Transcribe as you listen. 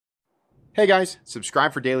Hey guys,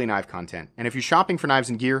 subscribe for daily knife content. And if you're shopping for knives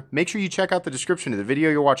and gear, make sure you check out the description of the video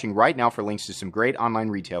you're watching right now for links to some great online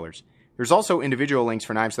retailers. There's also individual links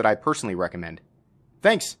for knives that I personally recommend.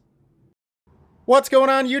 Thanks! What's going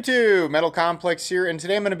on YouTube? Metal Complex here, and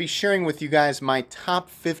today I'm going to be sharing with you guys my top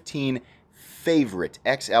 15 favorite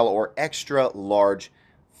XL or extra large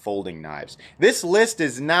folding knives. This list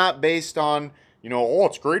is not based on, oh,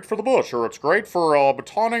 it's great for the bush, or it's great for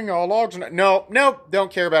batoning logs. No,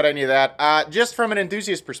 don't care about any of that. Just from an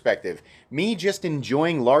enthusiast perspective, me just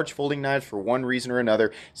enjoying large folding knives for one reason or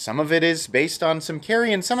another. Some of it is based on some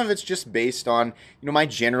carry, and some of it's just based on, my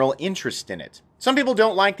general interest in it. Some people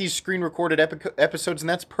don't like these screen-recorded episodes, and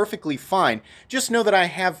that's perfectly fine. Just know that I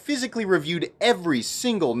have physically reviewed every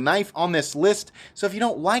single knife on this list, so if you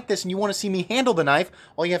don't like this and you want to see me handle the knife,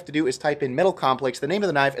 all you have to do is type in Metal Complex, the name of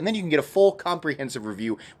the knife, and then you can get a full comprehensive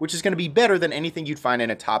review, which is going to be better than anything you'd find in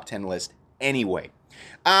a top 10 list anyway.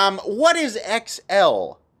 What is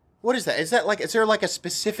XL? What is that? Is there like a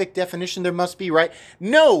specific definition? There must be, right?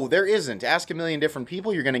 No, there isn't. Ask a million different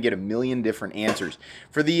people, you're going to get a million different answers.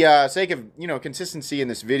 For the sake of, consistency in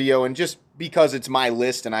this video, and just because it's my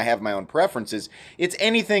list and I have my own preferences, it's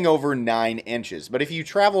anything over 9 inches. But if you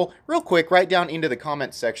travel real quick right down into the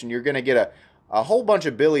comments section, you're going to get a whole bunch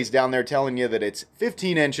of billies down there telling you that it's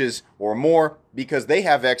 15 inches or more because they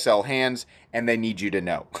have XL hands and they need you to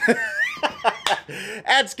know.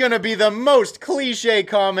 That's going to be the most cliche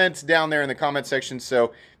comments down there in the comment section,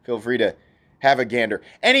 so feel free to have a gander.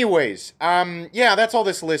 Anyways, yeah, that's all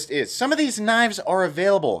this list is. Some of these knives are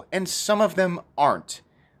available, and some of them aren't.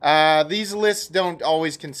 These lists don't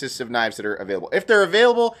always consist of knives that are available. If they're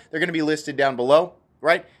available, they're going to be listed down below,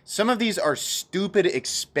 right? Some of these are stupid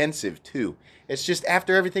expensive, too. It's just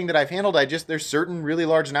after everything that I've handled, there's certain really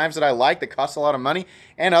large knives that I like that cost a lot of money,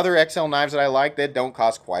 and other XL knives that I like that don't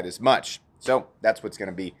cost quite as much. So that's what's going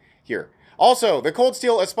to be here. Also, the Cold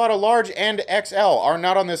Steel Espada Large and XL are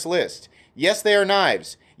not on this list. Yes, they are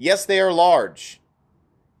knives. Yes, they are large.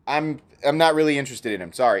 I'm not really interested in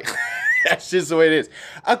them. Sorry. That's just the way it is.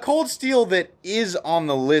 A Cold Steel that is on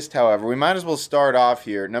the list, however, we might as well start off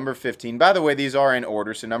here. Number 15. By the way, these are in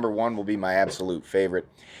order, so number 1 will be my absolute favorite.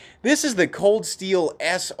 This is the Cold Steel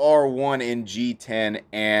SR1 in G10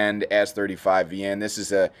 and S35 VN.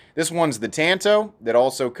 This one's the Tanto that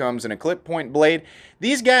also comes in a clip point blade.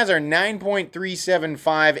 These guys are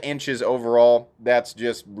 9.375 inches overall. That's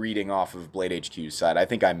just reading off of Blade HQ's side. I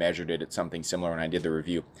think I measured it at something similar when I did the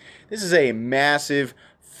review. This is a massive,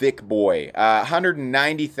 thick boy.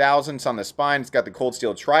 190 thousandths on the spine. It's got the Cold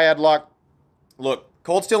Steel Triad lock. Look,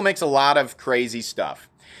 Cold Steel makes a lot of crazy stuff.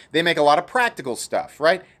 They make a lot of practical stuff,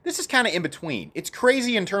 right? This is kind of in between. It's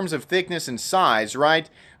crazy in terms of thickness and size, right?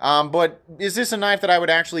 But is this a knife that I would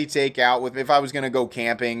actually take out with if I was going to go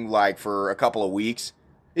camping, like, for a couple of weeks?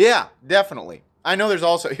 Yeah, definitely. I know there's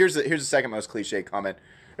also, here's the second most cliche comment.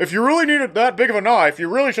 If you really needed that big of a knife, you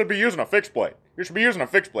really should be using a fixed blade. You should be using a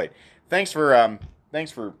fixed blade. Thanks for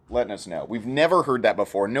letting us know. We've never heard that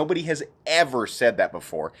before. Nobody has ever said that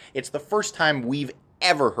before. It's the first time we've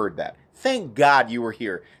ever heard that. Thank God you were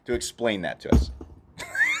here to explain that to us.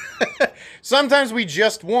 Sometimes we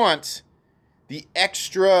just want the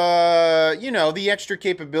extra, the extra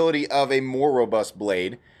capability of a more robust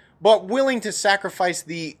blade, but willing to sacrifice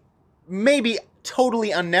the maybe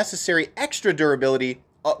totally unnecessary extra durability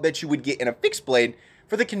that you would get in a fixed blade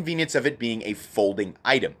for the convenience of it being a folding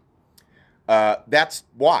item. That's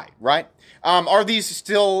why, right? Are these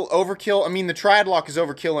still overkill? I mean, the Triad lock is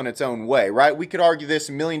overkill in its own way, right? We could argue this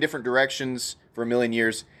a million different directions for a million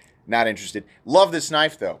years. Not interested. Love this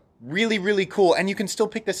knife, though. Really, really cool. And you can still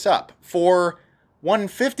pick this up for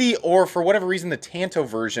 $150, or for whatever reason, the Tanto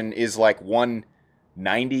version is like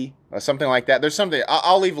 $190 or something like that. There's something.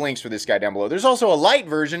 I'll leave links for this guy down below. There's also a light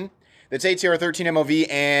version that's ATR 13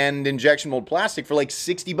 MOV and injection mold plastic for like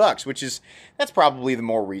 $60, that's probably the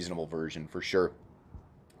more reasonable version for sure.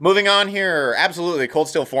 Moving on here, absolutely, Cold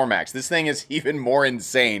Steel Formax. This thing is even more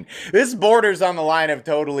insane. This borders on the line of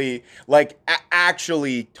totally,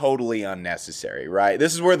 actually totally unnecessary, right?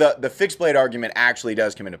 This is where the fixed blade argument actually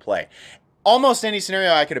does come into play. Almost any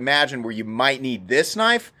scenario I could imagine where you might need this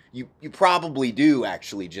knife, you probably do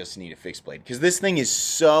actually just need a fixed blade, because this thing is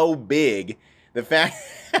so big. The fact,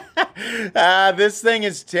 this thing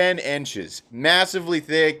is 10 inches, massively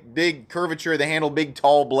thick, big curvature of the handle, big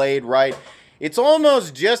tall blade, right? It's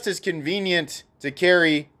almost just as convenient to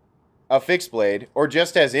carry a fixed blade, or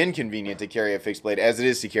just as inconvenient to carry a fixed blade as it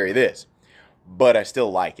is to carry this. But I still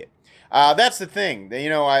like it. That's the thing.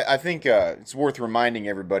 I think it's worth reminding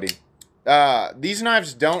everybody. These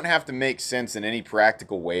knives don't have to make sense in any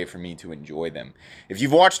practical way for me to enjoy them. If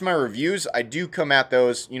you've watched my reviews, I do come at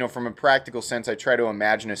those, from a practical sense. I try to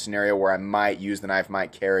imagine a scenario where I might use the knife,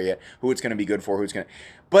 might carry it, who it's going to be good for, who's going to...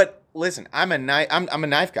 But listen, I'm a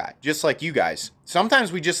knife guy, just like you guys.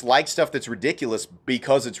 Sometimes we just like stuff that's ridiculous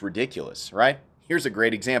because it's ridiculous, right? Here's a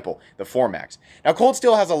great example, the Formax. Now, Cold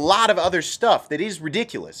Steel has a lot of other stuff that is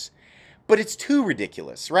ridiculous, but it's too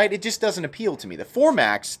ridiculous, right? It just doesn't appeal to me. The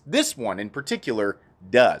Formax, this one in particular,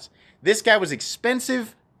 does. This guy was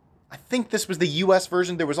expensive. I think this was the US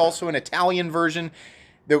version. There was also an Italian version.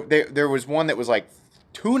 There was one that was like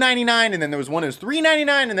 $2.99, and then there was one that was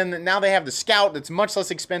 $3.99, and then now they have the Scout that's much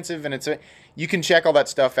less expensive, and you can check all that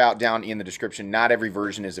stuff out down in the description. Not every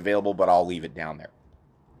version is available, but I'll leave it down there.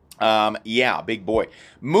 Yeah, big boy.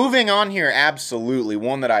 Moving on here, absolutely.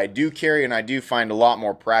 One that I do carry and I do find a lot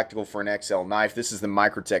more practical for an XL knife. This is the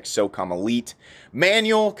Microtech SOCOM Elite.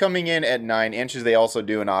 Manual coming in at 9 inches. They also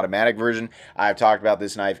do an automatic version. I've talked about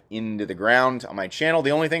this knife into the ground on my channel.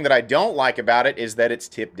 The only thing that I don't like about it is that it's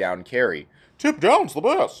tip down carry. Tip down's the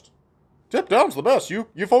best. Tip down's the best. You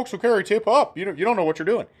folks who carry tip up, you don't know what you're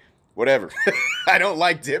doing. Whatever. I don't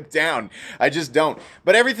like tip down. I just don't.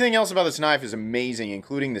 But everything else about this knife is amazing,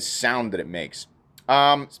 including the sound that it makes.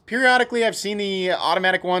 Periodically, I've seen the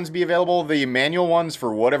automatic ones be available. The manual ones,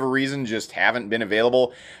 for whatever reason, just haven't been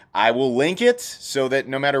available. I will link it so that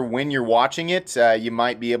no matter when you're watching it, you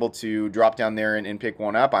might be able to drop down there and pick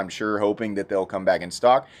one up. I'm sure hoping that they'll come back in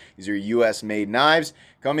stock. These are US-made knives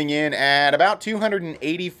coming in at about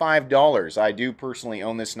 $285. I do personally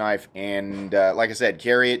own this knife, and like I said,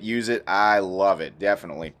 carry it, use it. I love it,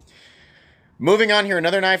 definitely. Moving on here,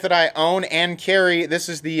 another knife that I own and carry. This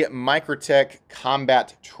is the Microtech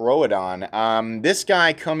Combat Troodon. This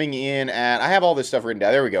guy coming in at, I have all this stuff written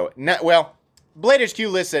down. There we go. Well, Blade HQ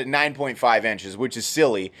lists it at 9.5 inches, which is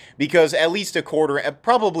silly because at least a quarter,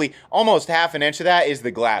 probably almost half an inch of that is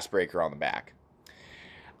the glass breaker on the back.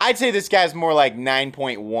 I'd say this guy's more like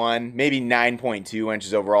 9.1, maybe 9.2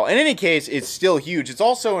 inches overall. In any case, it's still huge. It's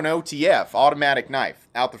also an OTF, automatic knife,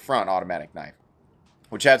 out the front automatic knife,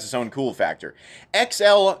 which has its own cool factor.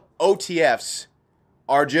 XL OTFs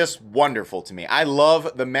are just wonderful to me. I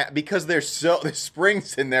love because the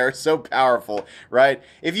springs in there are so powerful, right?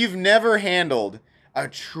 If you've never handled a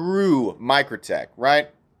true Microtech, right?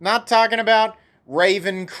 Not talking about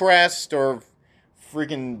Raven Crest or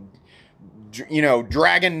freaking,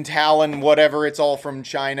 Dragon Talon, whatever, it's all from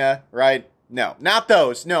China, right? No, not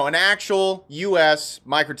those. No, an actual US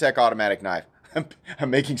Microtech automatic knife. I'm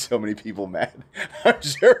making so many people mad. I'm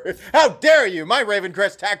sure. How dare you? My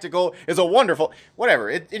Ravencrest Tactical is a wonderful... Whatever.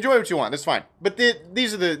 Enjoy what you want. That's fine. But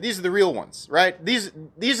these are the real ones, right? These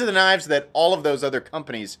are the knives that all of those other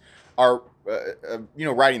companies are,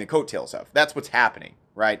 riding the coattails of. That's what's happening,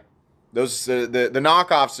 right? Those the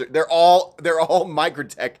knockoffs. They're all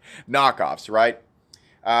Microtech knockoffs, right?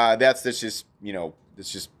 That's just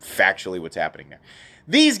factually what's happening there.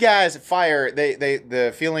 These guys fire,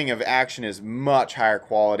 the feeling of action is much higher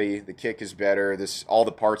quality. The kick is better. All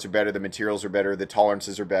the parts are better. The materials are better. The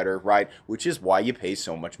tolerances are better, right? Which is why you pay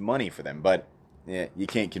so much money for them. But yeah, you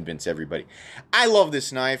can't convince everybody. I love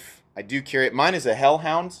this knife. I do carry it. Mine is a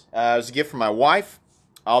Hellhound. It was a gift from my wife.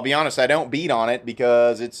 I'll be honest, I don't beat on it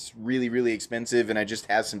because it's really, really expensive and it just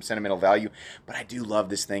has some sentimental value. But I do love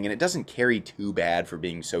this thing, and it doesn't carry too bad for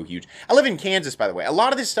being so huge. I live in Kansas, by the way. A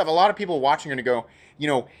lot of this stuff, a lot of people watching are going to go,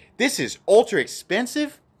 this is ultra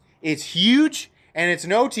expensive, it's huge, and it's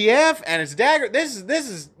an OTF, and it's dagger. This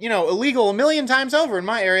is illegal a million times over in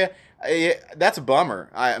my area. That's a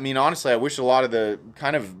bummer. I mean, honestly, I wish a lot of the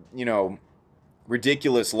kind of,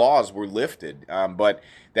 ridiculous laws were lifted, but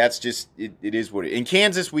that's just it is what it is. In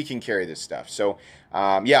Kansas we can carry this stuff, so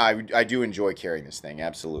yeah, I do enjoy carrying this thing,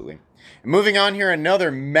 absolutely. Moving on here,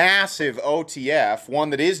 another massive OTF, one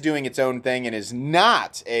that is doing its own thing and is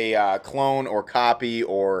not a clone or copy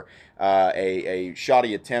or a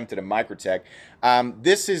shoddy attempt at a Microtech.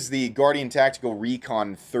 This is the Guardian Tactical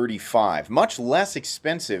Recon 35, much less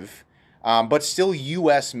expensive, but still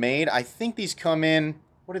US made. I think these come in,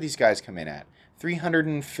 what do these guys come in at?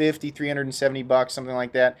 350, 370 bucks, something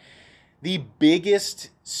like that. The biggest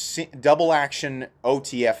double action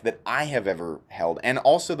OTF that I have ever held, and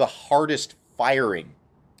also the hardest firing.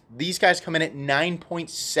 These guys come in at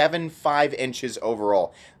 9.75 inches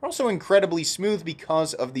overall. They're also incredibly smooth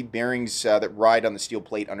because of the bearings that ride on the steel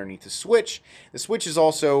plate underneath the switch. The switch is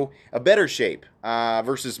also a better shape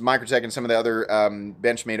versus Microtech and some of the other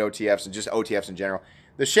Benchmade OTFs and just OTFs in general.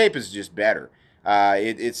 The shape is just better.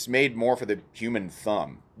 It's made more for the human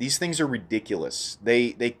thumb. These things are ridiculous.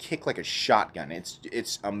 They kick like a shotgun.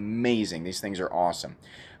 It's amazing. These things are awesome.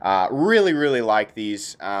 Really, really like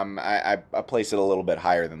these. I place it a little bit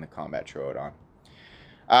higher than the Combat Troodon.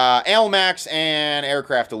 ALMAX and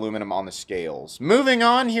aircraft aluminum on the scales. Moving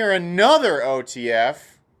on here, another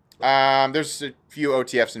OTF. There's a few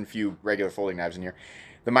OTFs and a few regular folding knives in here.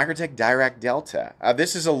 The Microtech Dirac Delta.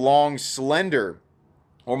 This is a long, slender,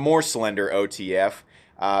 or more slender OTF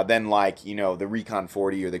than like, you know, the Recon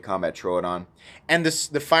 40 or the Combat Troodon. And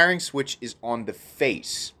the firing switch is on the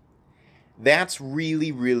face. That's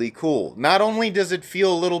really, really cool. Not only does it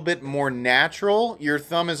feel a little bit more natural, your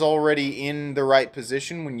thumb is already in the right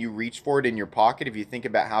position when you reach for it in your pocket, if you think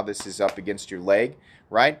about how this is up against your leg,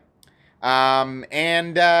 right?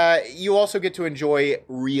 You also get to enjoy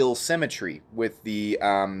real symmetry with the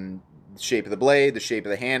shape of the blade, the shape of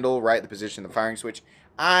the handle, right? The position of the firing switch.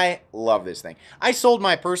 I love this thing. I sold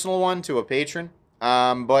my personal one to a patron,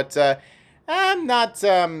 but I'm not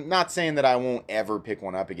saying that I won't ever pick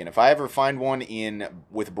one up again. If I ever find one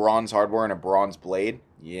with bronze hardware and a bronze blade,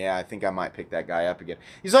 yeah, I think I might pick that guy up again.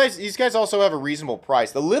 These guys also have a reasonable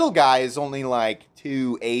price. The little guy is only like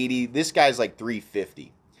 $280. This guy's like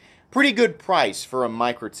 $350. Pretty good price for a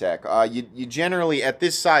Microtech. You generally, at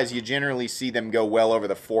this size, you generally see them go well over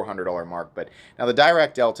the $400 mark. But now the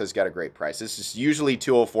Dirac Delta's got a great price. This is usually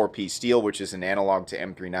 204p steel, which is an analog to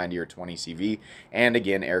M390 or 20CV, and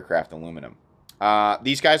again, aircraft aluminum.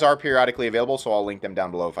 These guys are periodically available, so I'll link them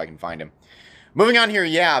down below if I can find them. Moving on here,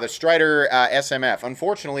 yeah, the Strider SMF.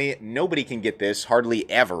 Unfortunately, nobody can get this hardly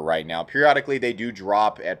ever right now. Periodically, they do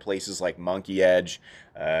drop at places like Monkey Edge,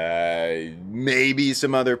 maybe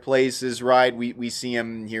some other places, right? We see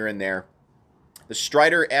them here and there. The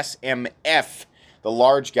Strider SMF, the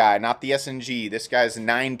large guy, not the SNG. This guy's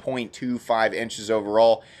 9.25 inches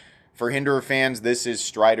overall. For Hinderer fans, this is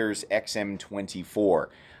Strider's XM24.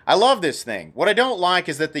 I love this thing. What I don't like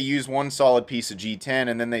is that they use one solid piece of G10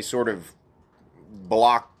 and then they sort of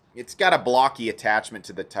block. It's got a blocky attachment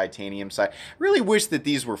to the titanium side. I really wish that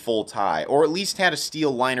these were full tie, or at least had a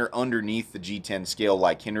steel liner underneath the G10 scale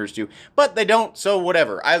like Hinderers do, but they don't, so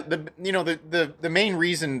whatever. The main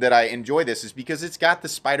reason that I enjoy this is because it's got the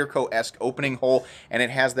Spyderco-esque opening hole, and it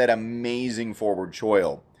has that amazing forward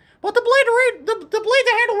choil. But the blade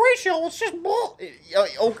to handle ratio, it's just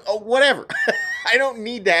whatever. I don't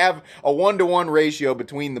need to have a 1-to-1 ratio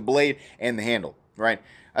between the blade and the handle, right?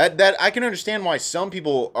 That I can understand why some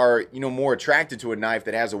people are, more attracted to a knife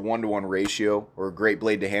that has a 1-to-1 ratio or a great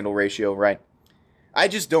blade to handle ratio, right? I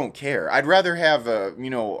just don't care. I'd rather have,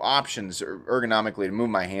 options ergonomically to move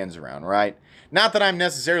my hands around, right? Not that I'm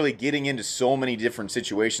necessarily getting into so many different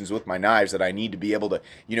situations with my knives that I need to be able to,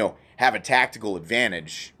 have a tactical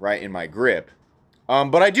advantage, right, in my grip.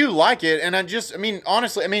 But I do like it, and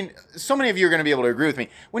honestly, so many of you are going to be able to agree with me.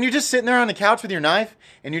 When you're just sitting there on the couch with your knife,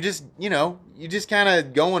 and you're just, you just kind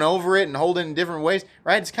of going over it and holding it in different ways,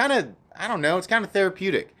 right? It's kind of, I don't know, it's kind of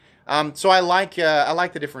therapeutic. So I like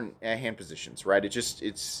the different hand positions, right?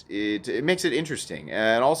 It makes it interesting,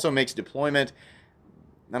 and it also makes deployment,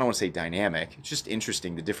 I don't want to say dynamic. It's just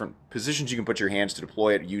interesting, the different positions you can put your hands to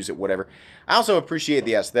deploy it, use it, whatever. I also appreciate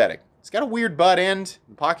the aesthetic. It's got a weird butt end.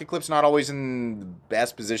 The pocket clip's not always in the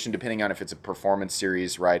best position, depending on if it's a performance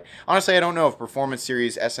series, right? Honestly, I don't know if performance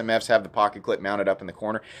series SMFs have the pocket clip mounted up in the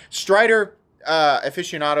corner. Strider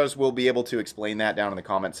aficionados will be able to explain that down in the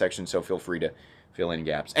comment section, so feel free to fill in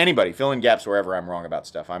gaps. Anybody, fill in gaps wherever I'm wrong about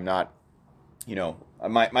stuff. I'm not,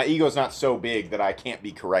 my ego's not so big that I can't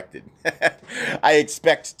be corrected. I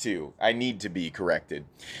expect to. I need to be corrected.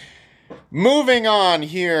 Moving on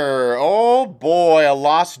here. Oh boy, a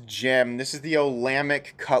lost gem. This is the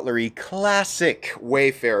Olamic Cutlery Classic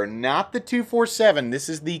Wayfarer, not the 247. This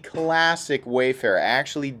is the Classic Wayfarer. I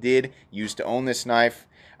actually did used to own this knife.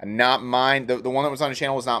 Not mine. The one that was on the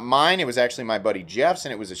channel was not mine. It was actually my buddy Jeff's,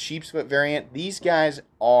 and it was a sheepsfoot variant. These guys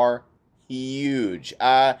are huge.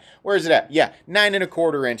 Where is it at? Yeah,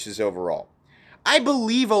 9.25 inches overall. I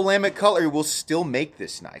believe Olamic Cutlery will still make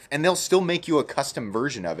this knife, and they'll still make you a custom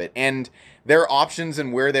version of it. And their options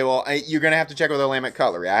and where they will, you're going to have to check with Olamic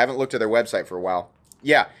Cutlery. I haven't looked at their website for a while.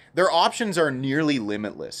 Yeah, their options are nearly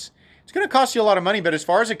limitless. It's going to cost you a lot of money, but as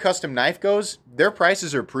far as a custom knife goes, their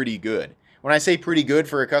prices are pretty good. When I say pretty good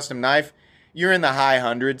for a custom knife, you're in the high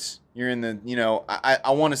hundreds. You're in the, I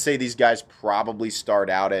want to say these guys probably start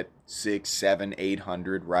out at 600, 700,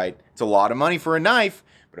 800, right? It's a lot of money for a knife.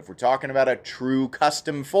 But if we're talking about a true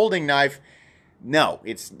custom folding knife, no,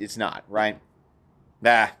 it's not, right?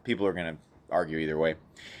 People are going to argue either way.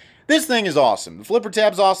 This thing is awesome. The flipper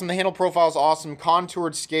tab's awesome. The handle profile's awesome.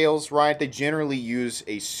 Contoured scales, right? They generally use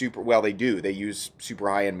a super, well, they do. They use super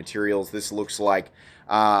high-end materials. This looks like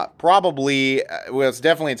probably, well, it's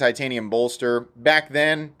definitely a titanium bolster. Back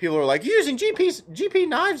then, people were like, "You using GP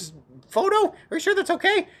knives photo? Are you sure that's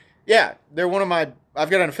okay?" Yeah, they're one of my, I've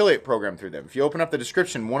got an affiliate program through them. If you open up the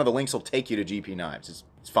description, one of the links will take you to GP knives.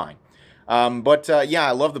 It's fine. Yeah,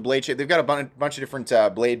 I love the blade shape. They've got a bunch of different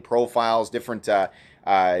blade profiles, different,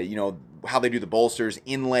 how they do the bolsters,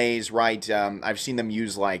 inlays, right? I've seen them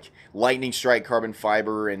use like lightning strike carbon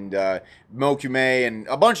fiber and Mokume and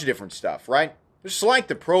a bunch of different stuff, right? Just like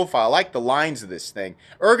the profile, like the lines of this thing.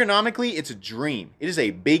 Ergonomically, it's a dream. It is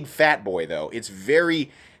a big fat boy, though. It's very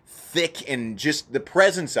thick, and just the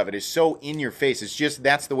presence of it is so in your face. It's just,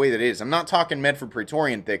 that's the way that it is. I'm not talking Medford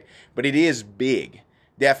Praetorian thick, but it is big.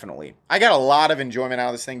 Definitely. I got a lot of enjoyment out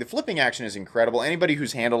of this thing. The flipping action is incredible. Anybody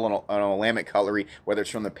who's handled an Willamette cutlery, whether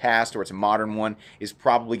it's from the past or it's a modern one, is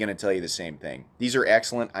probably going to tell you the same thing. These are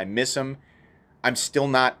excellent. I miss them. I'm still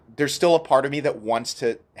not, there's still a part of me that wants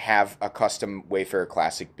to have a custom Wayfarer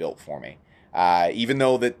Classic built for me. Even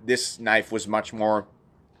though that this knife was much more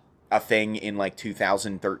a thing in like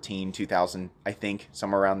 2013, 2000, I think,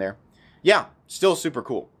 somewhere around there. Yeah, still super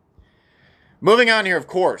cool. Moving on here, of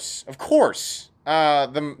course, the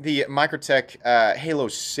Microtech Halo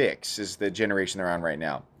 6 is the generation they're on right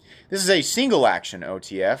now. This is a single action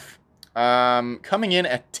OTF, coming in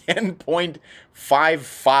at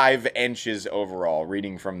 10.55 inches overall,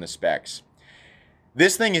 reading from the specs.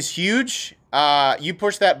 This thing is huge. You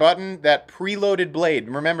push that button, that preloaded blade.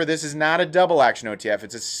 Remember, this is not a double action OTF.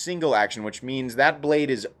 It's a single action, which means that blade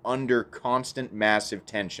is under constant massive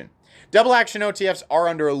tension. Double action OTFs are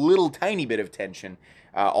under a little tiny bit of tension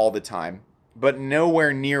all the time, but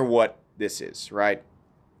nowhere near what this is, right?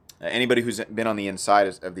 Anybody who's been on the inside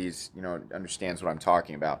of these, understands what I'm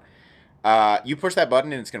talking about. You push that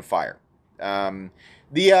button and it's going to fire.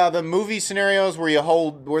 The movie scenarios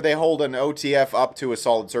where they hold an OTF up to a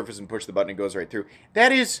solid surface and push the button, it goes right through.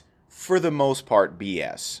 That is, for the most part,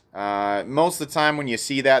 BS. Most of the time when you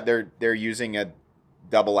see that, they're using a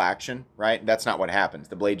double action, right? That's not what happens.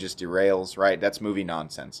 The blade just derails, right? That's movie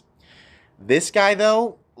nonsense. This guy,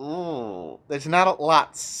 though, there's not a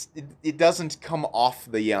lot. It doesn't come off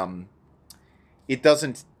the it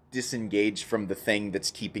doesn't disengage from the thing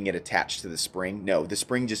that's keeping it attached to the spring. No, the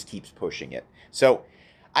spring just keeps pushing it. So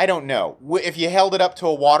I don't know. If you held it up to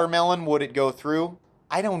a watermelon, would it go through?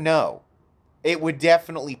 I don't know. It would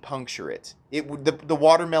definitely puncture it. The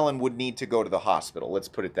watermelon would need to go to the hospital. Let's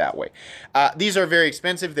put it that way. These are very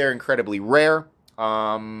expensive. They're incredibly rare.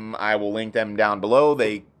 I will link them down below.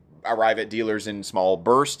 They arrive at dealers in small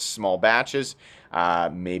bursts, small batches.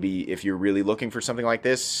 Maybe if you're really looking for something like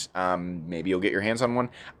this, maybe you'll get your hands on one.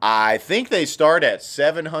 I think they start at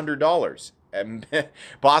 $700.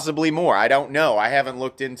 Possibly more. I don't know. I haven't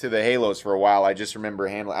looked into the Halos for a while. I just remember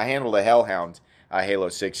I handled a Hellhound Halo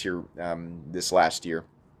 6 here this last year.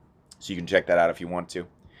 So you can check that out if you want to.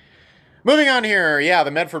 Moving on here, yeah,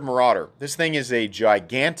 the Medford Marauder. This thing is a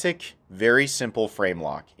gigantic, very simple frame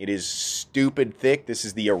lock. It is stupid thick. This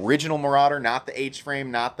is the original Marauder, not the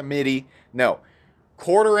H-frame, not the MIDI. No.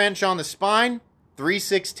 1/4 inch on the spine,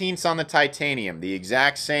 3/16 on the titanium. The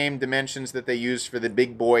exact same dimensions that they use for the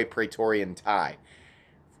big boy Praetorian tie.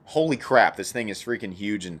 Holy crap, this thing is freaking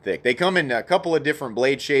huge and thick. They come in a couple of different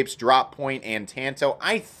blade shapes, drop point and tanto.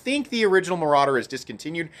 I think the original Marauder is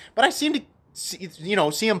discontinued, but I seem to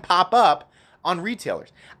see them pop up on retailers.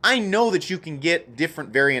 I know that you can get different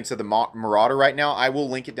variants of the Marauder right now. I will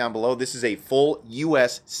link it down below. This is a full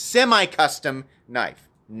US semi-custom knife.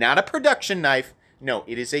 Not a production knife. No,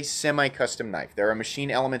 it is a semi-custom knife. There are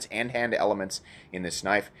machine elements and hand elements in this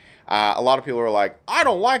knife. A lot of people are like, I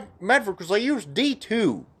don't like Medford because they use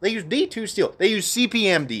D2. They use D2 steel. They use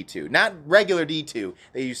CPM D2, not regular D2.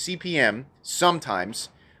 They use CPM sometimes.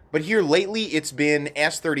 But here lately, it's been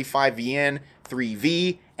S35VN,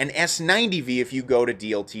 3V, and S90V if you go to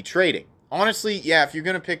DLT Trading. Honestly, yeah, if you're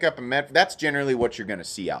going to pick up a Medford, that's generally what you're going to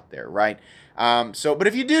see out there, right? But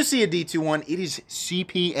if you do see a D2 one, it is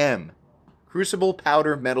CPM. Crucible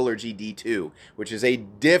Powder Metallurgy D2, which is a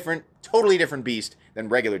totally different beast than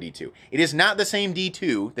regular D2. It is not the same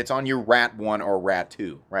D2 that's on your RAT 1 or RAT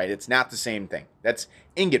 2, right? It's not the same thing. That's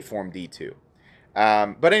ingot form D2.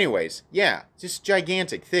 But anyways, yeah, just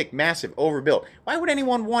gigantic, thick, massive, overbuilt. Why would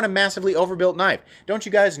anyone want a massively overbuilt knife? Don't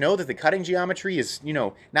you guys know that the cutting geometry is,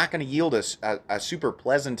 not going to yield a super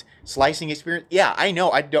pleasant slicing experience? Yeah, I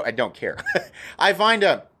know. I don't care. I find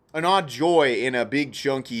an odd joy in a big,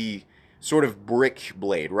 chunky sort of brick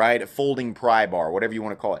blade, right? A folding pry bar, whatever you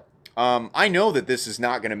want to call it. I know that this is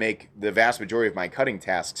not going to make the vast majority of my cutting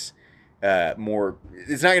tasks more.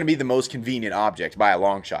 It's not going to be the most convenient object by a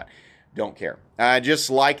long shot. Don't care. I just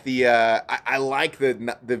like the. I like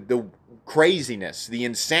the craziness, the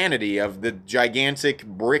insanity of the gigantic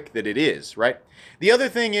brick that it is. Right. The other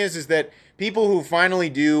thing is that people who finally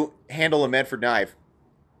do handle a Medford knife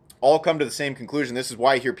all come to the same conclusion. This is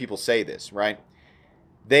why I hear people say this. Right.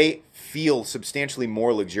 They feel substantially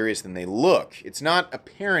more luxurious than they look. It's not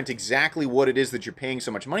apparent exactly what it is that you're paying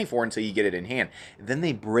so much money for until you get it in hand. Then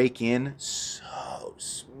they break in so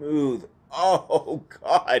smooth. Oh,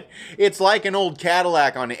 God. It's like an old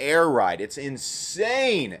Cadillac on air ride. It's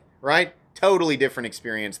insane, right? Totally different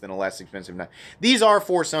experience than a less expensive knife. These are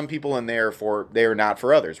for some people and they are not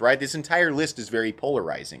for others, right? This entire list is very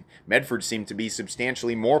polarizing. Medford seemed to be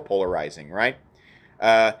substantially more polarizing, right?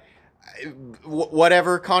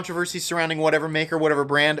 Whatever controversy surrounding whatever maker, whatever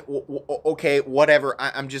brand, okay, whatever.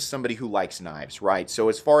 I'm just somebody who likes knives, right? So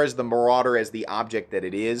as far as the Marauder as the object that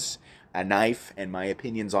it is, a knife, and my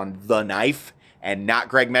opinions on the knife, and not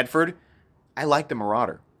Greg Medford, I like the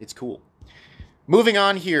Marauder. It's cool. Moving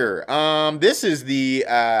on here. This is the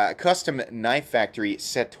Custom Knife Factory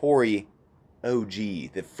Satori OG,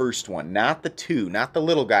 the first one, not the 2, not the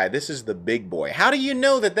little guy. This is the big boy. How do you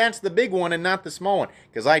know that that's the big one and not the small one?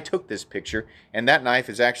 Because I took this picture, and that knife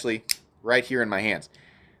is actually right here in my hands.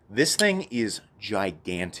 This thing is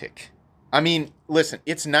gigantic. I mean, listen,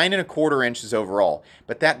 it's 9 1/4 inches overall,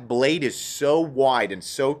 but that blade is so wide and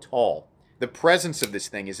so tall. The presence of this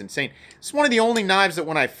thing is insane. It's one of the only knives that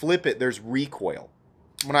when I flip it, there's recoil.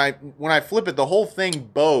 When I flip it, the whole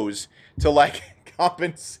thing bows to like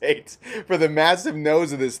compensate for the massive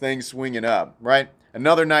nose of this thing swinging up, right?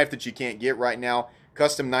 Another knife that you can't get right now,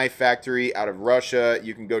 Custom Knife Factory out of Russia.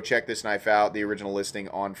 You can go check this knife out, the original listing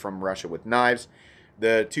on From Russia with Knives.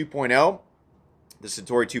 The 2.0, the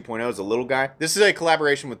Satori 2.0 is a little guy. This is a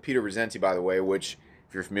collaboration with Peter Rizzenti, by the way, which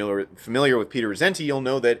if you're familiar with Peter Rizzenti, you'll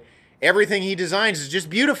know that everything he designs is just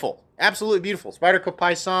beautiful. Absolutely beautiful. Spyderco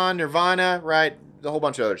Python, Nirvana, right? A whole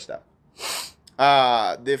bunch of other stuff.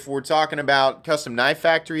 If we're talking about Custom Knife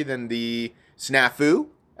Factory, then the Snafu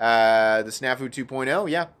 2.0,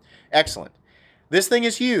 yeah, excellent. This thing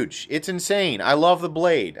is huge. It's insane. I love the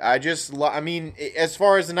blade. I mean, as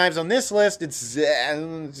far as the knives on this list, it's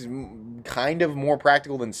kind of more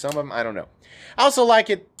practical than some of them. I don't know. I also like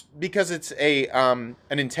it because it's an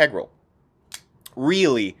integral.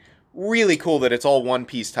 Really, really cool that it's all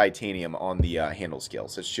one-piece titanium on the handle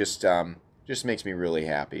scales. It's just makes me really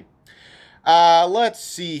happy. Let's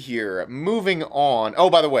see here. Moving on. Oh,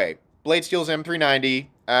 by the way, Blade Steel's M390,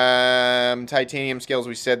 titanium scales,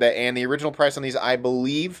 we said that, and the original price on these, I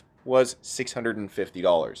believe, was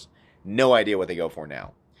 $650. No idea what they go for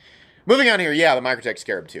now. Moving on here, yeah, the Microtech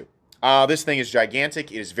Scarab 2. This thing is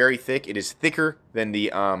gigantic. It is very thick. It is thicker than the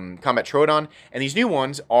Combat Troodon, and these new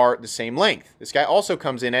ones are the same length. This guy also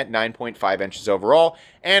comes in at 9.5 inches overall,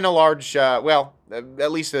 and a large, well,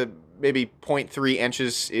 at least maybe 0.3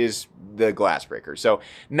 inches is the glass breaker. So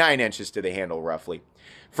 9 inches to the handle, roughly.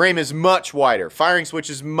 Frame is much wider. Firing switch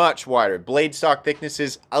is much wider. Blade stock thickness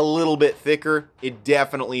is a little bit thicker. It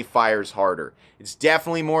definitely fires harder. It's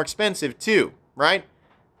definitely more expensive, too, right?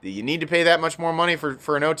 Do you need to pay that much more money for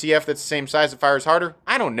an OTF that's the same size that fires harder?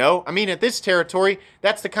 I don't know. I mean, at this territory,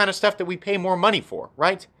 that's the kind of stuff that we pay more money for,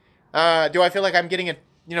 right? Do I feel like I'm getting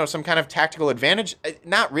some kind of tactical advantage?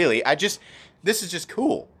 Not really. This is just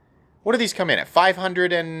cool. What do these come in at?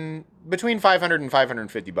 Between $500 and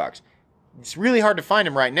 $550. It's really hard to find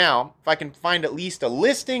them right now. If I can find at least a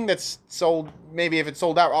listing that's sold, maybe if it's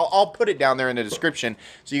sold out, I'll put it down there in the description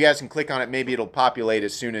so you guys can click on it. Maybe it'll populate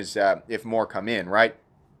as soon as if more come in, right?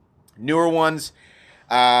 Newer ones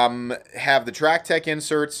have the TrackTech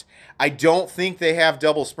inserts. I don't think they have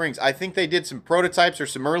double springs. I think they did some prototypes or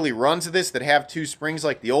some early runs of this that have 2 springs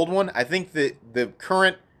like the old one. I think that the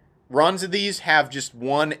current runs of these have just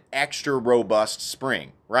one extra robust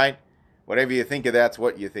spring, right? Whatever you think of, that's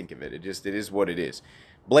what you think of it. It is what it is.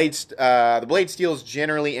 The Blade Steels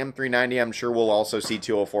generally M390. I'm sure we'll also see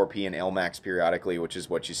 204P and LMAX periodically, which is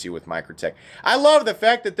what you see with Microtech. I love the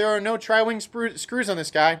fact that there are no tri-wing screws on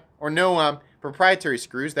this guy, or no proprietary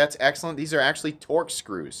screws. That's excellent. These are actually Torx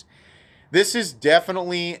screws. This is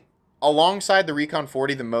definitely, alongside the Recon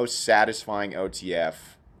 40, the most satisfying OTF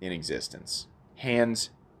in existence. Hands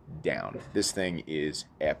down. This thing is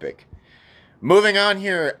epic. Moving on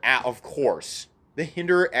here, of course, the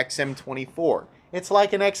Hinderer XM24. It's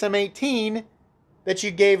like an XM18 that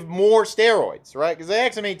you gave more steroids, right? Because the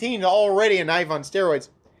XM18 is already a knife on steroids.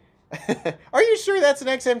 Are you sure that's an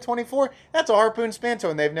XM24? That's a Harpoon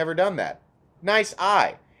Spanto, and they've never done that. Nice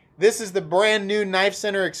eye. This is the brand new Knife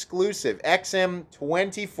Center exclusive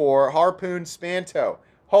XM24 Harpoon Spanto.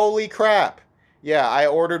 Holy crap. Yeah, I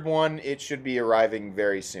ordered one. It should be arriving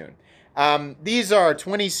very soon. These are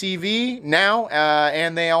 20 CV now,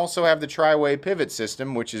 and they also have the tri-way pivot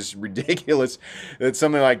system, which is ridiculous that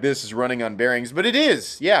something like this is running on bearings, but it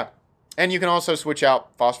is, yeah. And you can also switch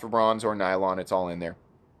out phosphor bronze or nylon. It's all in there.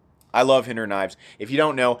 I love Hinderer knives. If you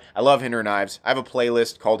don't know, I love Hinderer knives. I have a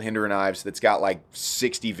playlist called Hinderer Knives that's got like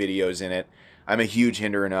 60 videos in it. I'm a huge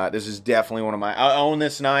Hinderer nut. This is definitely one of my... I own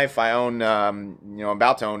this knife. I own, I'm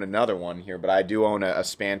about to own another one here, but I do own a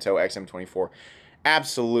Spanto XM24.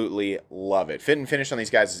 Absolutely love it. Fit and finish on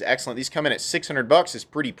these guys is excellent. These come in at $600. It's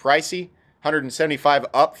pretty pricey. 175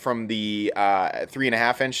 up from the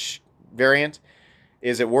 3.5-inch variant.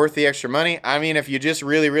 Is it worth the extra money? I mean, if you just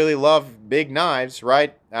really, really love big knives,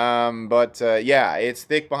 right? Yeah, it's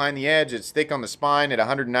thick behind the edge. It's thick on the spine at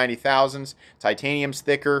 190 thousandths. Titanium's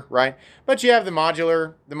thicker, right? But you have the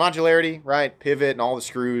modularity, right? Pivot and all the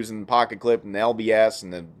screws and the pocket clip and the LBS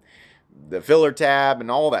and the filler tab and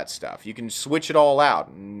all that stuff. You can switch it all out.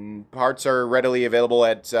 And parts are readily available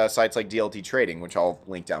at sites like DLT Trading, which I'll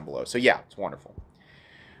link down below. So yeah, it's wonderful.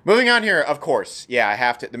 Moving on here, of course, yeah, I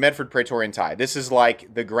have to, the Medford Praetorian tie. This is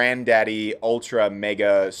like the granddaddy, ultra,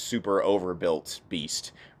 mega, super overbuilt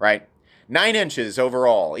beast, right? 9 inches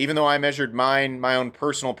overall, even though I measured my own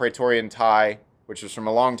personal Praetorian tie, which was from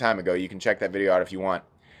a long time ago. You can check that video out if you want.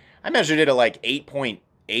 I measured it at like 8.8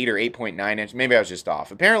 or 8.9 inches. Maybe I was just off.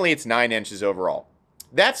 Apparently, it's 9 inches overall.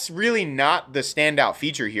 That's really not the standout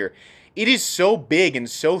feature here. It is so big and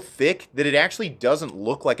so thick that it actually doesn't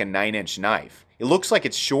look like a 9-inch knife. It looks like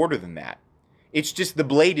it's shorter than that. It's just the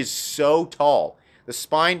blade is so tall. The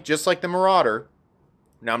spine, just like the Marauder.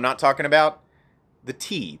 Now, I'm not talking about the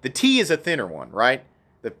T. The T is a thinner one, right?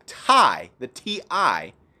 The tie, the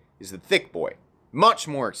TI, is the thick boy. Much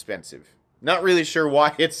more expensive. Not really sure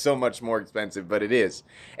why it's so much more expensive, but it is.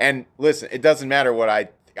 And listen, it doesn't matter what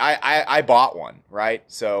I bought one, right?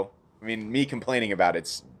 So, I mean, me complaining about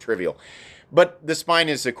it's trivial. But the spine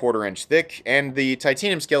is a 1/4 inch thick, and the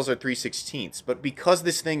titanium scales are 3/16. But because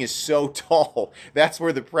this thing is so tall, that's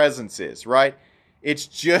where the presence is, right? It's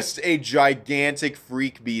just a gigantic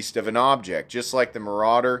freak beast of an object. Just like the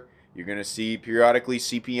Marauder, you're going to see periodically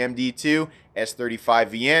CPMD2,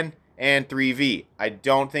 S35VN, and 3V. I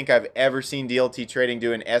don't think I've ever seen DLT Trading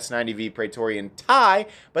do an S90V Praetorian tie,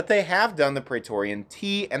 but they have done the Praetorian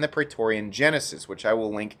T and the Praetorian Genesis, which I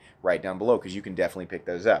will link right down below because you can definitely pick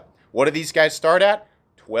those up. What do these guys start at?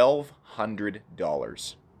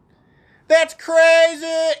 $1,200. That's crazy!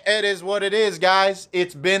 It is what it is, guys.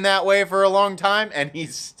 It's been that way for a long time, and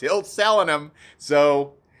he's still selling them.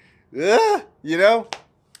 So, the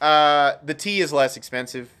T is less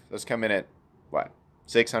expensive. Those come in at, what,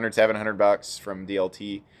 $600, $700 from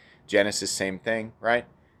DLT. Genesis, same thing, right?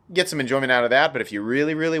 Get some enjoyment out of that, but if you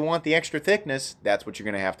really, really want the extra thickness, that's what you're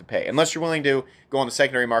going to have to pay. Unless you're willing to go on the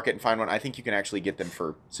secondary market and find one, I think you can actually get them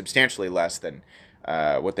for substantially less than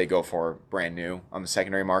what they go for brand new on the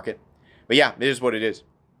secondary market. But yeah, it is what it is.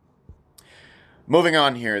 Moving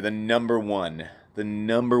on here, the number one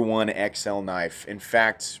XL knife. In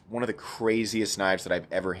fact, one of the craziest knives that I've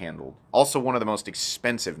ever handled. Also one of the most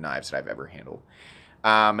expensive knives that I've ever handled.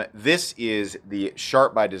 This is the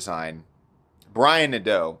Sharp by Design, Brian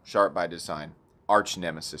Nadeau, Sharp by Design, Arch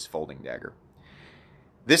Nemesis folding dagger.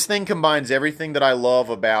 This thing combines everything that I love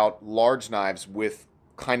about large knives with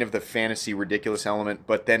kind of the fantasy ridiculous element,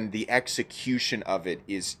 but then the execution of it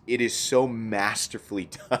is so masterfully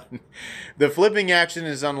done. The flipping action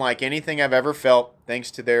is unlike anything I've ever felt, thanks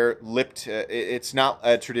to their lipped, it's not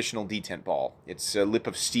a traditional detent ball. It's a lip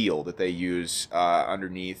of steel that they use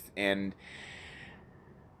underneath, and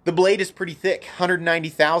the blade is pretty thick, 190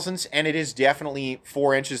 thousandths, and it is definitely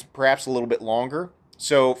 4 inches, perhaps a little bit longer.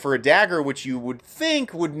 So for a dagger, which you would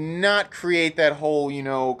think would not create that whole,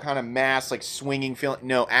 kind of mass, like swinging feeling.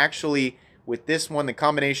 No, actually, with this one, the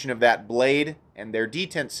combination of that blade and their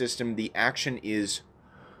detent system, the action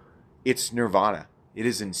it's Nirvana. It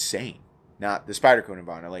is insane. Not the Spyderco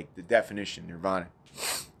Nirvana, like the definition Nirvana.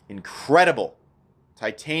 Incredible.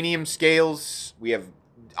 Titanium scales. We have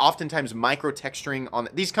oftentimes micro texturing on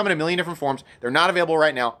these. Come in a million different forms. They're not available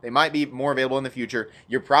right now. They might be more available in the future.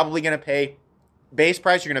 You're probably going to pay base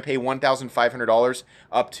price. You're going to pay $1,500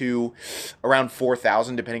 up to around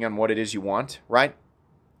 $4,000 depending on what it is you want, right?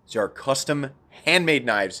 These are custom handmade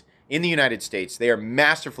knives in the United States. They are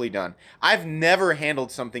masterfully done. I've never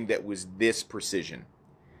handled something that was this precision.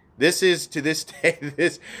 This is, to this day,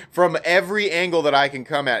 from every angle that I can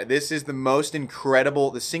come at, this is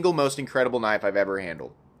the single most incredible knife I've ever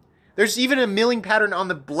handled. There's even a milling pattern on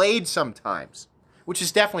the blade sometimes, which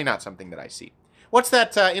is definitely not something that I see. What's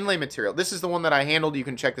that inlay material? This is the one that I handled. You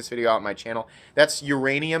can check this video out on my channel. That's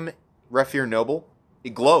uranium Raphir Noble.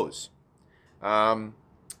 It glows.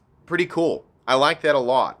 Pretty cool. I like that a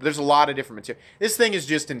lot. There's a lot of different material. This thing is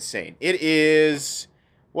just insane. It is...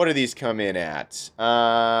 What do these come in at?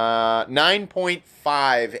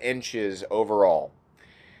 9.5 inches overall.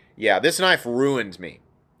 Yeah, this knife ruined me.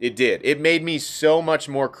 It did. It made me so much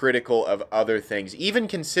more critical of other things. Even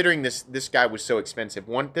considering this guy was so expensive.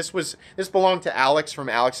 This belonged to Alex from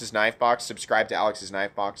Alex's Knife Box. Subscribe to Alex's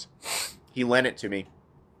Knife Box. He lent it to me.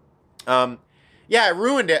 Yeah, it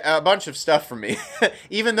ruined a bunch of stuff for me.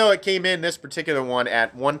 Even though it came in, this particular one,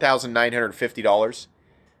 at $1,950.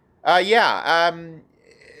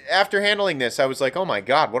 After handling this, I was like, oh my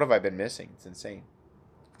god, what have I been missing? It's insane.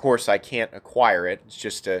 Of course, I can't acquire it. It's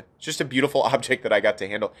just a beautiful object that I got to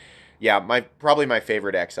handle. Yeah, probably my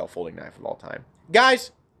favorite XL folding knife of all time.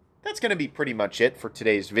 Guys, that's going to be pretty much it for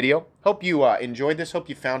today's video. Hope you enjoyed this. Hope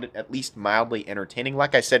you found it at least mildly entertaining.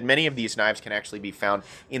 Like I said, many of these knives can actually be found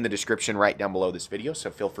in the description right down below this video,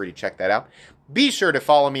 so feel free to check that out. Be sure to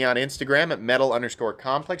follow me on Instagram at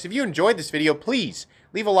metal_complex. If you enjoyed this video, please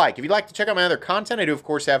leave a like. If you'd like to check out my other content, I do, of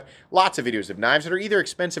course, have lots of videos of knives that are either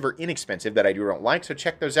expensive or inexpensive that I do or don't like, so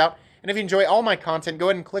check those out. And if you enjoy all my content, go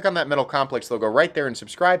ahead and click on that Metal Complex logo right there and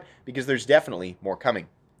subscribe, because there's definitely more coming.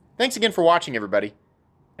 Thanks again for watching, everybody,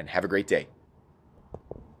 and have a great day.